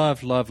 would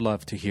love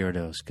to hear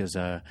those, because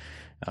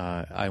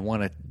I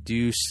want to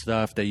do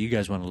stuff that you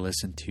guys want to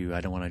listen to.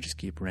 I don't want to just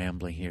keep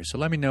rambling here. So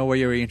let me know what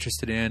you're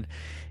interested in.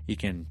 You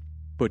can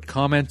put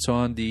comments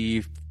on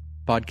the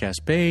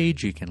podcast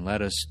page. You can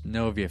let us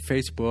know via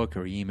Facebook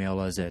or email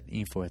us at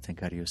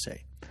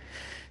info@TenCate.USA.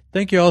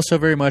 Thank you also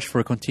very much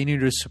for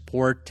continuing to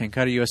support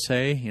TenCate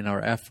USA in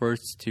our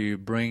efforts to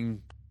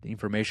bring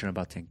information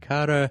about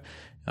Tenkara,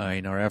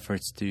 in our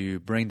efforts to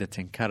bring the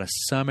Tenkara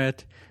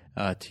Summit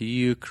to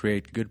you,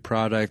 create good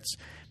products.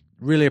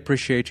 Really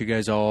appreciate you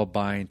guys all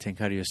buying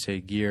TenCate USA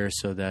gear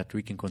so that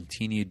we can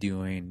continue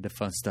doing the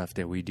fun stuff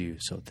that we do.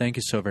 So thank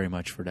you so very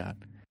much for that.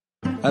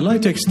 I'd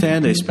like to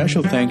extend a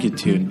special thank you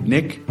to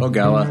Nick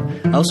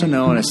Ogawa, also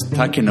known as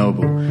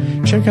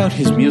Takenobu. Check out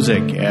his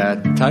music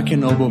at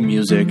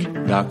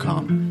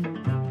takenobumusic.com.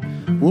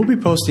 We'll be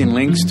posting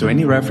links to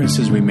any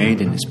references we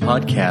made in this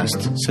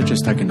podcast, such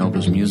as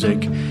Takenobu's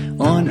music,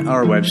 on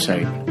our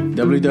website,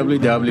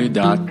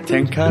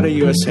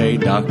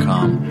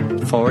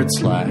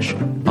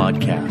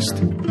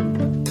 www.tenkatausa.com/podcast.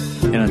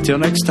 And until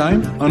next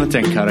time on the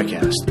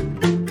TenKata'Cast.